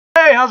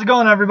Hey, how's it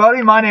going,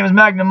 everybody? My name is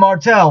Magnum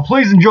Martel.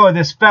 Please enjoy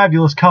this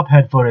fabulous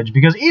Cuphead footage,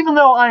 because even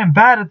though I am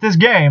bad at this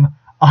game,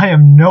 I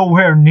am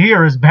nowhere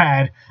near as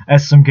bad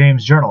as some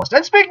games journalist.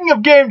 And speaking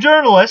of game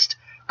journalist,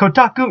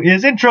 Kotaku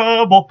is in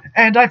trouble,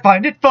 and I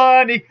find it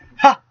funny.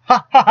 Ha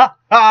ha ha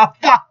ha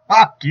ha,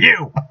 fuck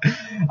you.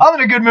 I'm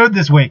in a good mood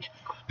this week,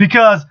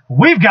 because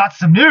we've got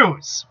some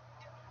news.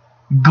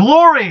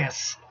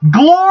 Glorious,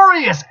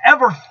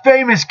 ever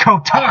famous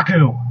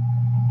Kotaku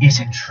is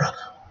in trouble.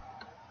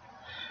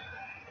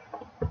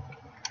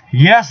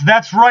 Yes,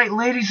 that's right,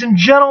 ladies and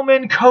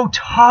gentlemen,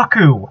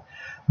 Kotaku,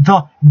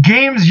 the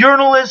games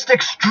journalist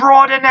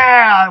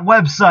extraordinaire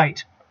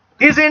website,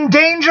 is in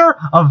danger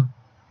of,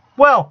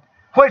 well,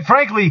 quite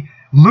frankly,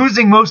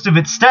 losing most of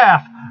its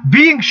staff,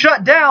 being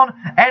shut down,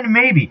 and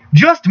maybe,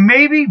 just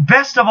maybe,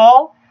 best of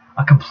all,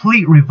 a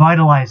complete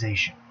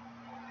revitalization.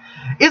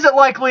 Is it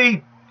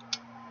likely?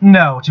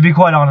 No, to be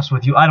quite honest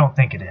with you, I don't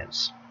think it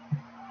is.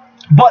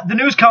 But the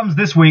news comes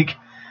this week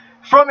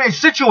from a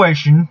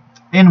situation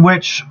in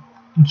which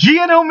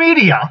GNO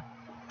Media,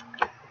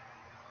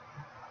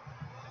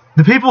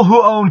 the people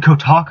who own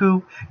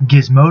Kotaku,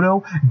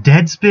 Gizmodo,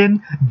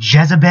 Deadspin,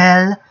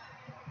 Jezebel,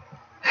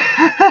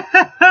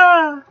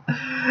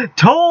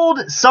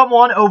 told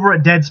someone over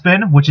at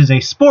Deadspin, which is a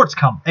sports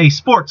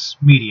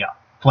media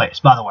place,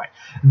 by the way.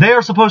 They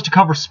are supposed to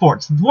cover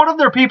sports. One of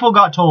their people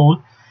got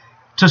told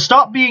to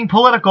stop being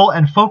political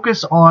and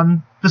focus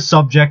on the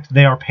subject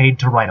they are paid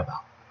to write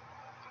about.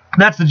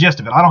 That's the gist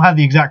of it. I don't have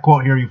the exact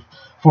quote here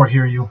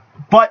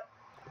but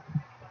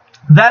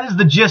that is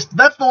the gist.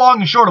 That's the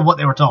long and short of what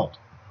they were told.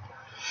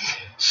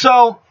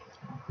 So,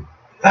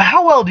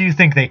 how well do you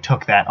think they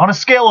took that? On a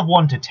scale of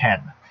 1 to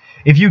 10.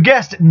 If you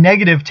guessed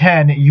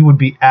 -10, you would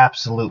be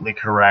absolutely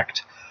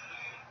correct.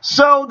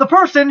 So, the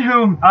person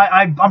who...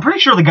 I'm pretty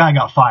sure the guy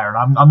got fired.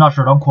 I'm not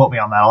sure. Don't quote me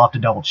on that. I'll have to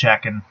double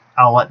check, and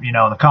I'll let you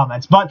know in the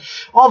comments. But,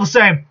 all the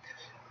same,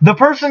 the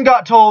person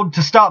got told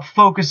to stop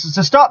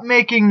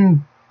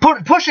pushing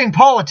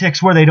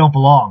politics where they don't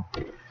belong.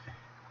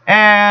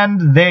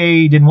 And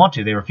they didn't want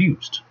to. They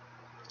refused.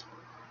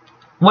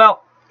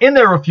 Well, in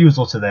their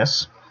refusal to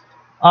this,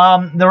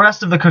 the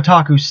rest of the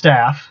Kotaku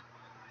staff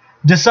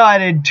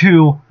decided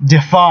to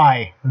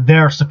defy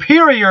their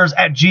superiors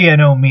at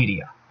GNO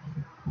Media.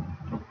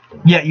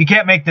 Yeah, you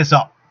can't make this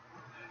up.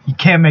 You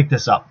can't make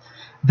this up.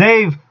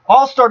 They've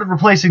all started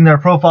replacing their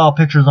profile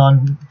pictures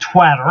on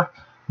Twitter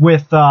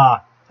with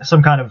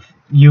some kind of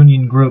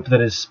union group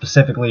that is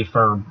specifically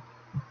for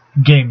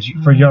games,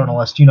 for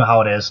journalists. You know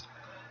how it is.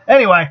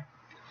 Anyway,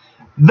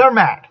 they're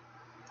mad.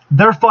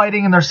 They're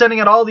fighting, and they're sending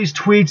out all these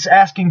tweets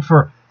asking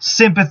for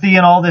sympathy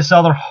and all this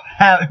other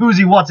who's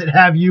he, what's it,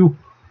 have you.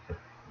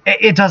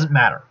 It doesn't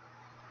matter.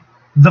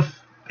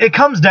 It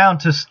comes down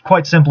to,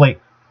 quite simply,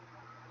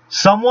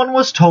 someone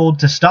was told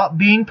to stop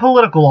being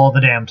political all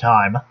the damn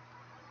time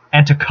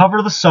and to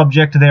cover the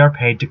subject they are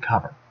paid to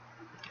cover.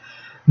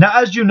 Now,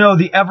 as you know,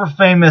 the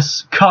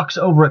ever-famous cucks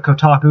over at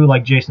Kotaku,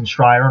 like Jason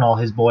Schreier and all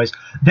his boys,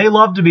 they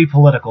love to be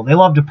political. They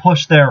love to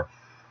push their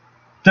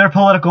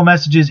political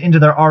messages into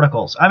their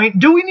articles. I mean,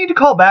 do we need to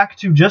call back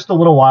to just a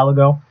little while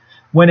ago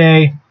when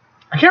I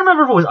can't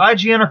remember if it was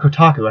IGN or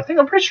Kotaku.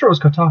 I'm pretty sure it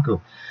was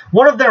Kotaku.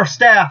 One of their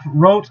staff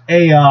wrote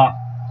an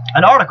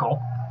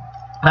article,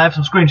 I have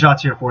some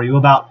screenshots here for you,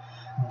 about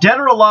Dead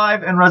or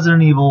Alive and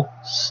Resident Evil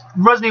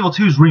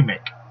 2's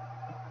remake.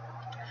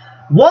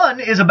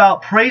 One is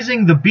about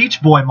praising the Beach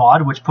Boy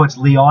mod, which puts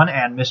Leon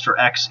and Mr.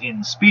 X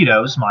in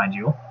Speedos, mind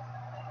you.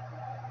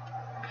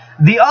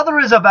 The other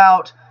is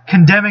about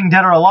condemning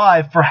Dead or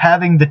Alive for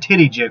having the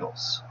titty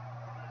jiggles.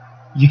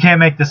 You can't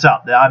make this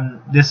up.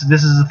 This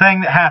is a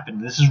thing that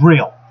happened. This is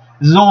real.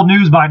 This is old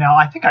news by now.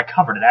 I think I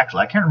covered it,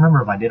 actually. I can't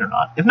remember if I did or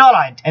not. If not,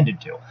 I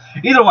intended to.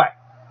 Either way,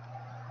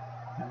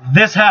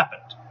 this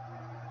happened.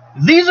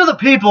 These are the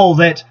people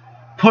that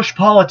push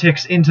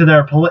politics into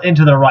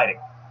their writing.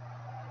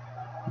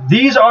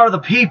 These are the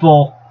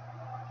people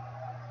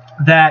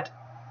that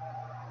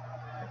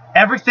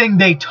everything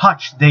they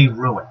touch, they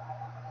ruin.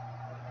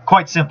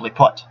 Quite simply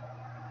put.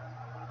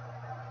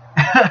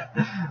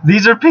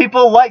 These are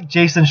people like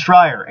Jason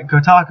Schreier and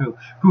Kotaku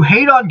who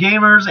hate on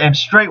gamers and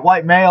straight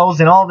white males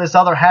and all this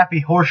other happy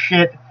horse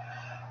shit.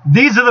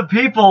 These are the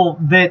people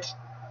that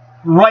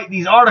write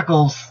these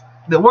articles,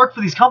 that work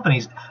for these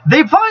companies.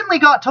 They finally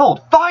got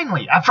told,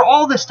 finally, after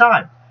all this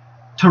time,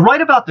 to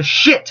write about the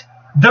shit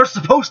they're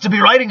supposed to be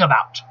writing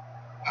about.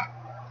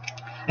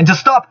 And to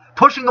stop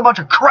pushing a bunch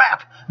of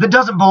crap that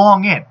doesn't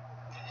belong in.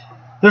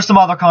 There's some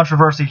other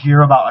controversy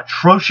here about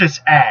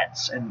atrocious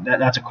ads, and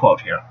that's a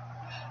quote here.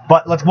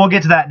 But we'll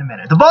get to that in a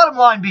minute. The bottom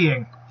line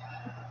being,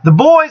 the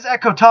boys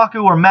at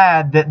Kotaku are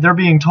mad that they're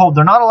being told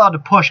they're not allowed to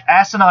push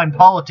asinine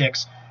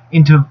politics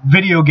into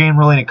video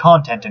game-related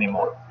content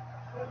anymore.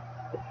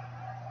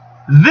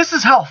 This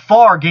is how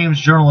far games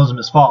journalism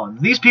has fallen.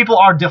 These people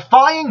are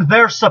defying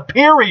their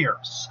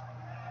superiors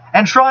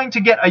and trying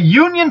to get a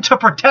union to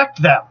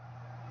protect them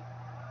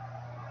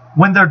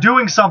when they're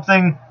doing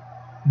something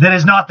that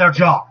is not their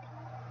job.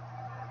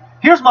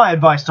 Here's my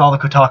advice to all the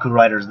Kotaku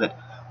writers that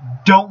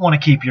don't want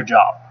to keep your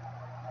job.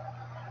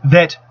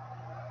 That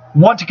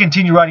want to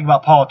continue writing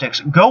about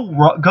politics, go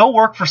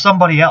work for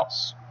somebody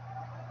else.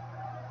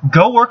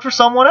 Go work for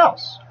someone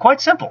else. Quite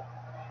simple.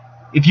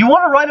 If you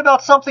want to write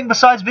about something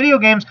besides video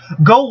games,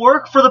 go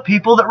work for the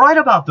people that write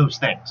about those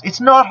things. It's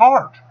not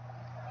hard.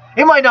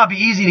 It might not be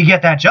easy to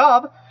get that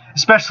job,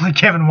 especially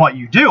given what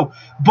you do,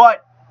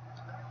 but,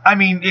 I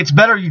mean, it's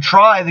better you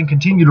try than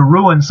continue to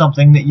ruin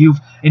something that you've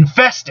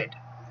infested.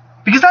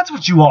 Because that's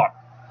what you are.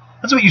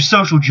 That's what you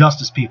social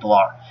justice people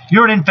are.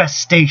 You're an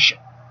infestation.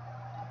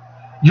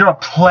 You're a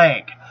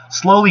plague,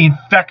 slowly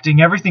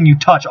infecting everything you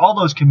touch, all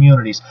those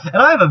communities.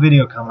 And I have a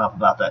video coming up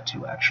about that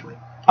too, actually.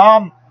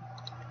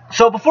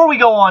 So before we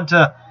go on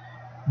to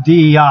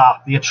the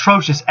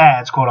atrocious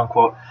ads,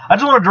 quote-unquote, I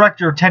just want to direct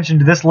your attention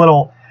to this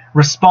little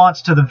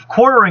response to the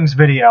Quarterings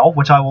video,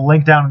 which I will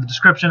link down in the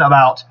description,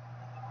 about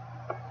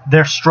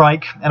their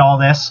strike and all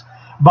this,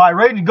 by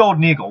Raging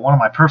Golden Eagle, one of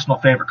my personal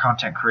favorite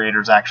content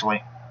creators,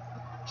 actually.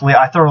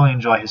 I thoroughly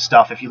enjoy his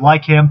stuff. If you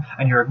like him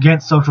and you're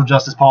against social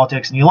justice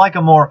politics and you like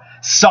a more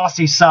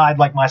saucy side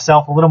like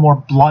myself, a little more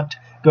blunt,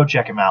 go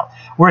check him out.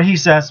 Where he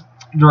says,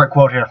 direct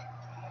quote here,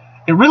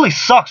 "It really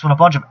sucks when a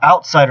bunch of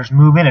outsiders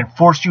move in and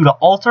force you to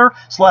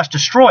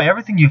alter/destroy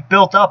everything you've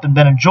built up and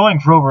been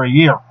enjoying for over a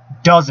year,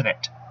 doesn't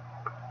it?"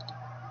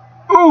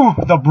 Ooh,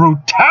 the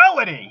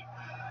brutality!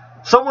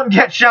 Someone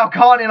get Shao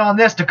Kahn in on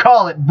this to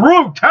call it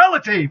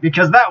brutality,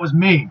 because that was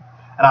mean.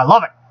 And I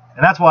love it.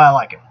 And that's why I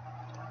like it.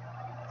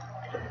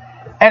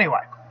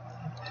 Anyway,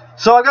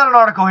 so I got an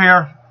article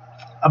here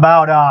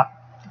about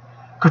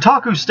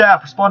Kotaku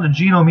staff responded to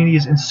Geno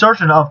Media's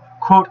insertion of,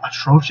 quote,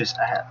 atrocious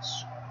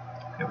ads.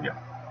 Here we go.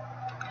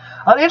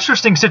 An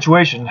interesting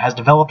situation has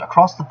developed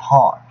across the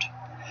pond.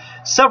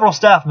 Several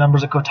staff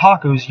members at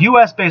Kotaku's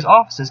US-based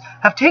offices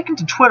have taken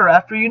to Twitter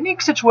after a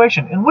unique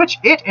situation in which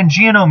it and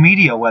Geno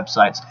Media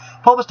websites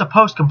published a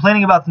post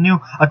complaining about the new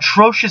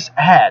atrocious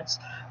ads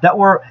that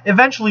were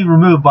eventually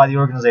removed by the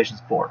organization's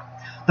board.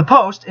 The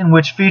post, in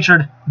which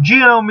featured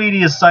Geno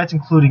Media's sites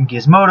including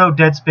Gizmodo,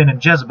 Deadspin,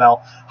 and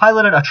Jezebel,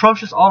 highlighted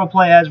atrocious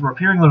autoplay ads were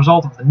appearing the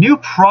result of the new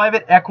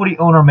private equity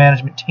owner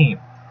management team.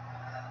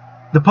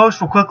 The posts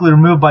were quickly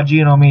removed by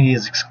Geno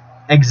Media's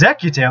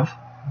executive,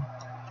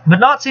 but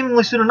not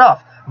seemingly soon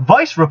enough.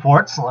 Vice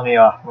reports, let me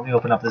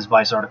open up this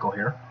Vice article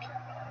here.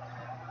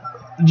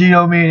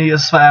 Geno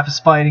Media's staff is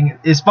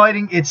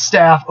fighting its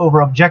staff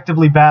over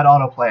objectively bad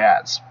autoplay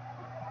ads.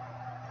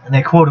 And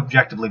they quote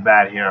objectively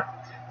bad here.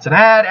 It's an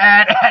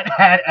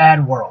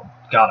ad world.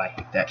 God, I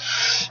hate that.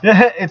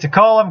 It's a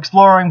column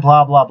exploring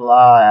blah blah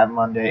blah. Ad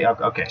Monday.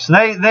 Okay, so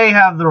they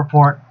have the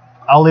report.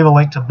 I'll leave a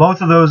link to both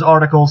of those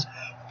articles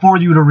for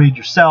you to read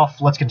yourself.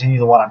 Let's continue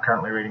the one I'm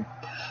currently reading.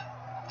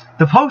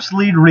 The post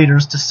lead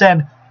readers to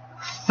send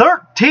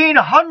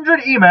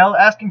 1,300 emails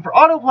asking for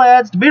autoplay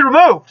ads to be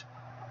removed.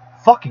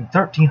 Fucking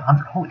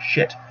 1,300. Holy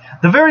shit.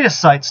 The various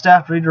sites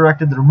staff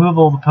redirected the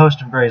removal of the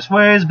post in various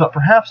ways, but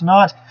perhaps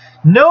not.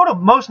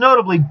 Most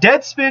notably,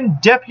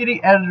 Deadspin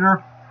deputy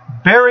editor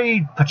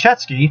Barry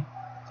Pachetsky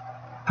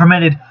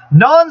permitted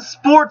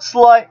non-sports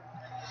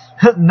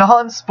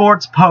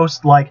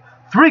posts like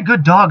 "3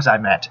 good dogs I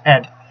met"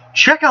 and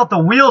 "check out the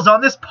wheels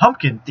on this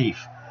pumpkin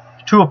thief"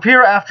 to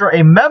appear after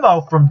a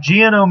memo from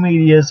Geno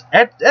Media's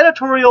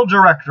editorial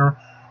director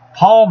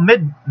Paul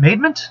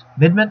Maidment,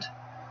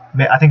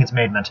 I think it's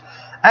Maidment,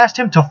 asked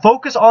him to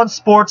focus on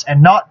sports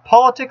and not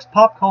politics,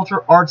 pop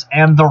culture, arts,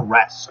 and the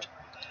rest.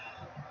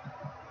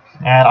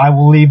 And I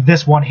will leave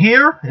this one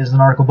here. It is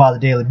an article by the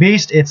Daily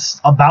Beast.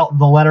 It's about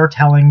the letter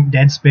telling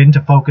Deadspin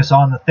to focus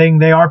on the thing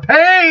they are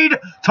paid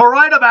to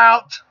write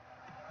about.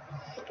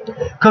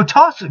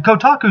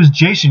 Kotaku's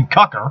Jason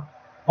Cucker.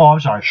 Oh, I'm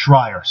sorry,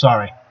 Schreier.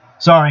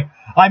 Sorry.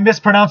 I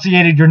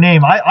mispronunciated your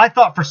name. I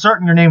thought for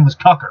certain your name was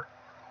Cucker.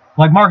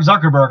 Like Mark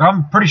Zuckerberg.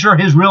 I'm pretty sure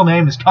his real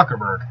name is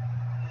Cuckerberg.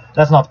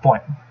 That's not the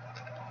point.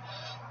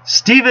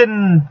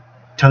 Steven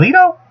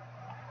Toledo?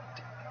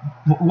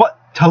 What?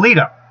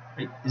 Toledo.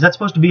 Is that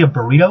supposed to be a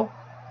burrito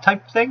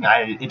type thing?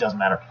 It doesn't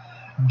matter.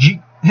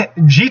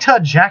 Gita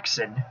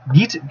Jackson,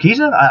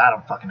 Gita? I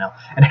don't fucking know,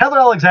 and Heather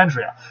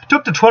Alexandria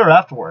took to Twitter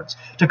afterwards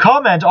to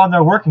comment on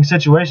their working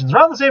situations.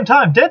 Around the same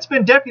time,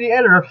 Deadspin deputy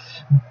editor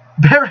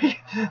Barry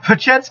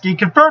Pachetsky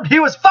confirmed he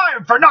was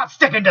fired for not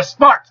sticking to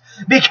sports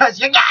because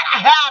you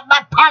gotta have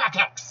my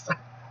politics.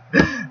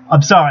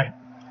 I'm sorry.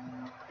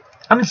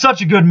 I'm in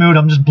such a good mood,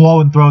 I'm just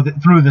blowing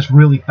through this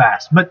really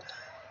fast. But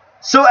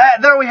so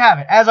there we have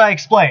it. As I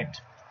explained,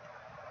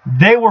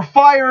 they were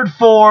fired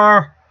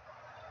for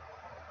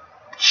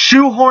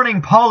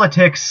shoehorning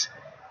politics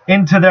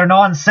into their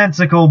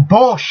nonsensical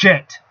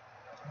bullshit,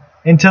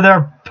 into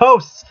their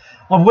posts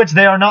of which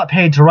they are not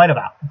paid to write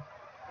about.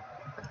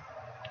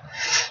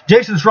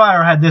 Jason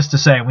Schreier had this to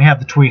say, and we have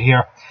the tweet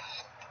here.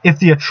 If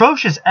the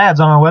atrocious ads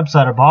on our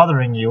website are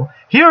bothering you,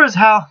 here is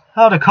how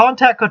to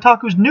contact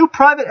Kotaku's new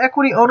private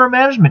equity owner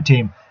management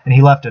team. And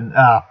he left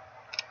a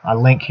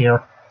link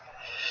here.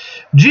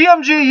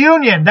 GMG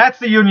Union, that's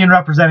the union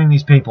representing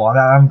these people.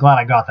 I'm glad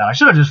I got that. I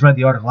should have just read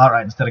the article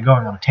outright instead of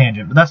going on a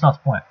tangent, but that's not the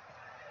point.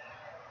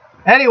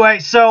 Anyway,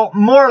 so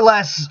more or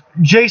less,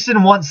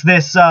 Jason wants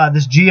this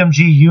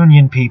GMG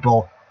Union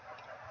people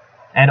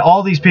And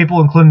all these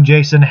people, including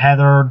Jason,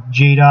 Heather,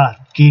 Gita,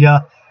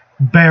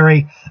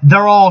 Barry,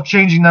 they're all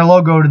changing their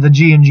logo to the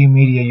G&G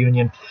Media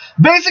Union.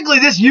 Basically,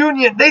 this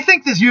union, they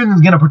think this union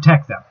is going to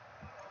protect them.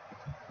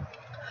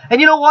 And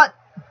you know what?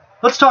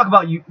 Let's talk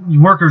about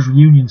workers'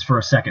 unions for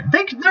a second.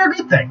 They're a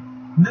good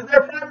thing.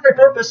 Their primary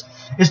purpose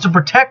is to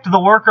protect the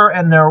worker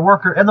and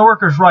the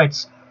worker's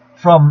rights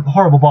from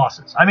horrible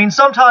bosses. I mean,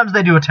 sometimes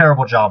they do a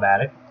terrible job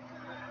at it.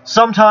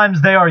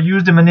 Sometimes they are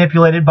used and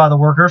manipulated by the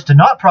workers to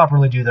not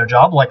properly do their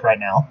job, like right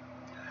now.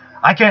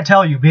 I can't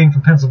tell you, being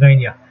from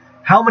Pennsylvania,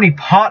 how many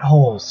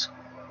potholes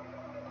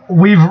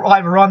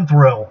I've run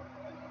through.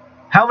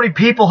 How many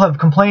people have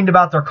complained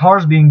about their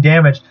cars being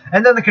damaged,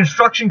 and then the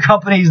construction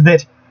companies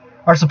that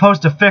are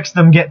supposed to fix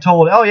them get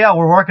told, oh yeah,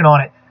 we're working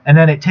on it, and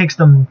then it takes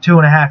them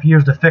 2.5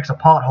 years to fix a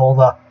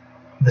pothole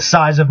the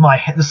size of my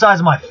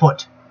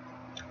foot.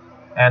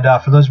 And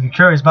for those of you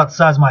curious about the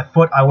size of my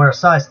foot, I wear a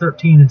size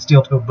 13 in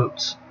steel-toe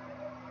boots.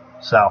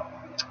 So,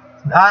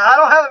 I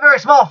don't have a very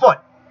small foot.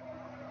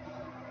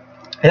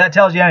 If that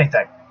tells you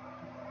anything.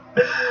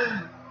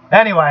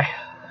 Anyway,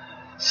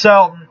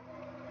 so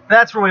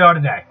that's where we are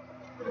today.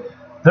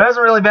 There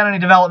hasn't really been any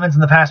developments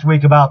in the past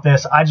week about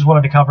this. I just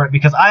wanted to cover it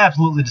because I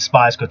absolutely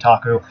despise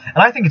Kotaku, and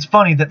I think it's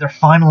funny that they're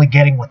finally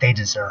getting what they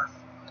deserve.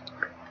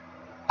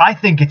 I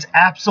think it's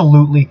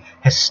absolutely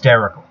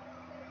hysterical.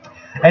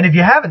 And if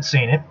you haven't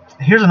seen it,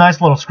 here's a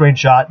nice little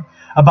screenshot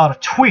about a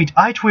tweet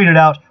I tweeted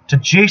out to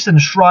Jason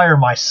Schreier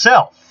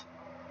myself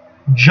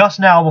just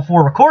now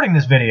before recording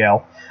this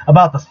video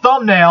about the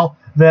thumbnail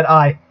that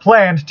I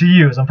planned to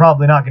use. I'm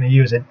probably not going to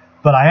use it,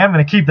 but I am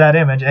going to keep that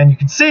image, and you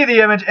can see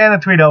the image and the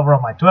tweet over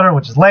on my Twitter,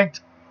 which is linked.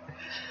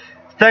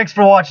 Thanks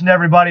for watching,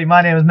 everybody.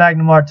 My name is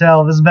Magnum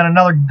Martell. This has been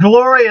another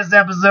glorious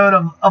episode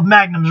of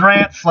Magnum's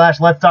Rant /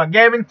 Let's Talk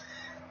Gaming,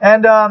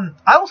 and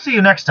I will see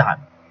you next time.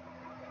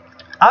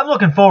 I'm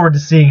looking forward to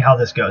seeing how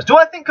this goes. Do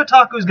I think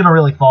Kotaku is going to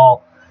really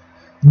fall?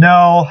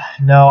 No,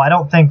 I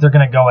don't think they're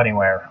going to go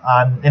anywhere.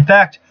 In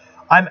fact,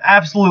 I'm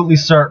absolutely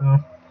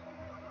certain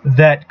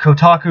that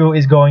Kotaku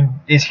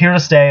is here to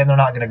stay and they're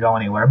not going to go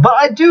anywhere. But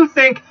I do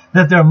think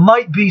that there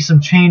might be some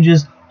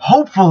changes,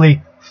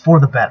 hopefully for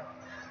the better.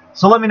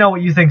 So let me know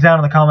what you think down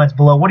in the comments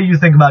below. What do you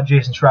think about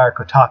Jason Schreier,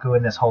 Kotaku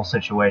in this whole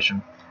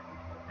situation?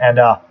 And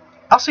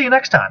I'll see you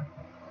next time.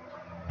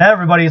 Hey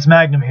everybody, it's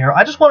Magnum here.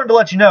 I just wanted to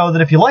let you know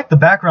that if you like the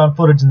background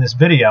footage in this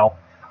video,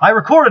 I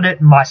recorded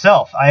it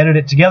myself. I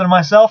edited it together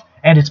myself,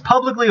 and it's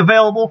publicly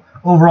available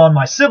over on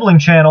my sibling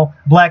channel,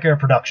 Black Air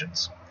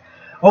Productions.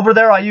 Over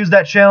there, I use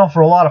that channel for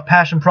a lot of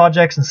passion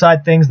projects and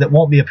side things that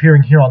won't be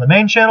appearing here on the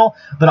main channel,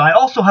 but I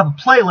also have a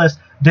playlist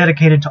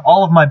dedicated to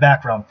all of my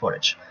background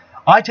footage.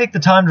 I take the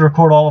time to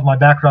record all of my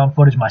background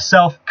footage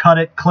myself, cut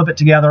it, clip it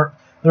together,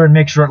 and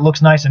make sure it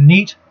looks nice and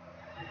neat.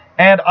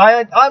 And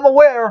I'm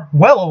aware,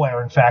 well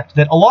aware in fact,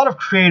 that a lot of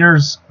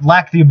creators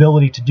lack the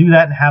ability to do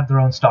that and have their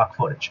own stock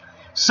footage.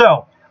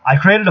 So, I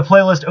created a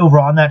playlist over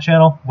on that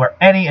channel where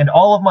any and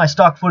all of my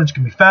stock footage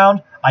can be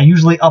found. I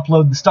usually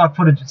upload the stock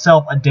footage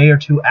itself a day or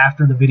two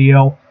after the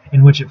video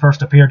in which it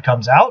first appeared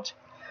comes out.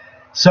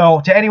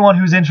 So, to anyone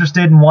who's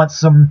interested and wants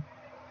some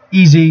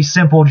easy,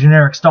 simple,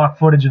 generic stock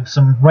footage of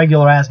some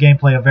regular-ass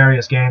gameplay of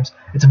various games,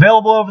 it's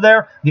available over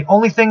there. The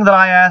only thing that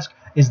I ask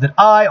is that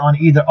I,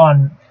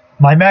 on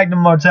my Magnum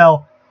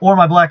Martell or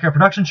my Black Air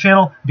Productions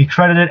channel, be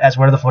credited as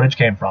where the footage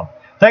came from.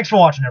 Thanks for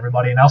watching,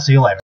 everybody, and I'll see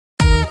you later.